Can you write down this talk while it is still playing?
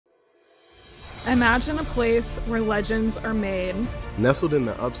Imagine a place where legends are made. Nestled in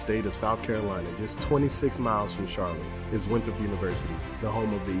the upstate of South Carolina, just 26 miles from Charlotte, is Winthrop University, the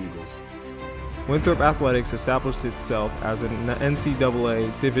home of the Eagles. Winthrop Athletics established itself as an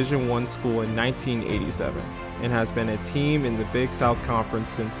NCAA Division I school in 1987 and has been a team in the Big South Conference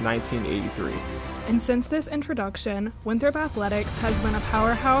since 1983. And since this introduction, Winthrop Athletics has been a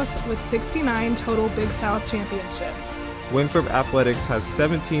powerhouse with 69 total Big South championships. Winthrop Athletics has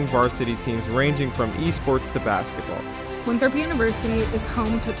 17 varsity teams ranging from esports to basketball. Winthrop University is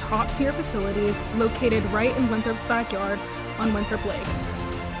home to top-tier facilities located right in Winthrop's backyard on Winthrop Lake.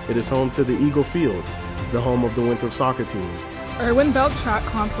 It is home to the Eagle Field, the home of the Winthrop soccer teams. Irwin Belk Track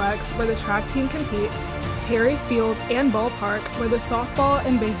Complex, where the track team competes, Terry Field and Ballpark, where the softball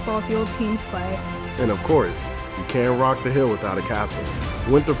and baseball field teams play. And of course, you can't rock the hill without a castle.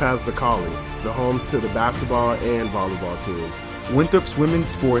 Winthrop has the Collie, the home to the basketball and volleyball teams. Winthrop's women's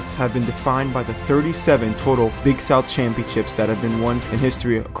sports have been defined by the 37 total Big South championships that have been won in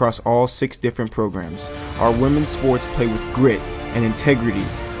history across all 6 different programs. Our women's sports play with grit and integrity,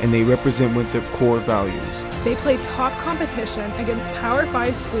 and they represent Winthrop core values. They play top competition against Power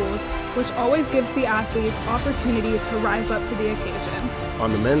 5 schools, which always gives the athletes opportunity to rise up to the occasion.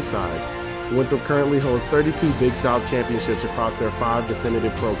 On the men's side, Winthrop currently holds 32 Big South championships across their 5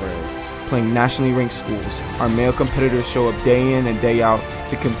 definitive programs. Playing nationally ranked schools, our male competitors show up day in and day out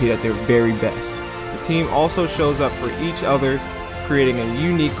to compete at their very best. The team also shows up for each other, creating a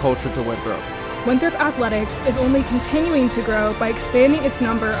unique culture to Winthrop. Winthrop Athletics is only continuing to grow by expanding its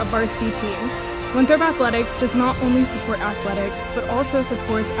number of varsity teams. Winthrop Athletics does not only support athletics, but also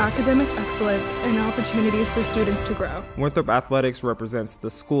supports academic excellence and opportunities for students to grow. Winthrop Athletics represents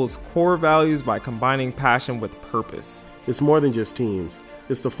the school's core values by combining passion with purpose. It's more than just teams.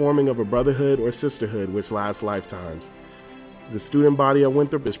 It's the forming of a brotherhood or sisterhood which lasts lifetimes. The student body at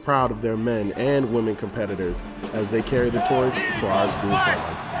Winthrop is proud of their men and women competitors as they carry the torch for our school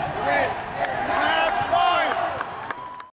pride.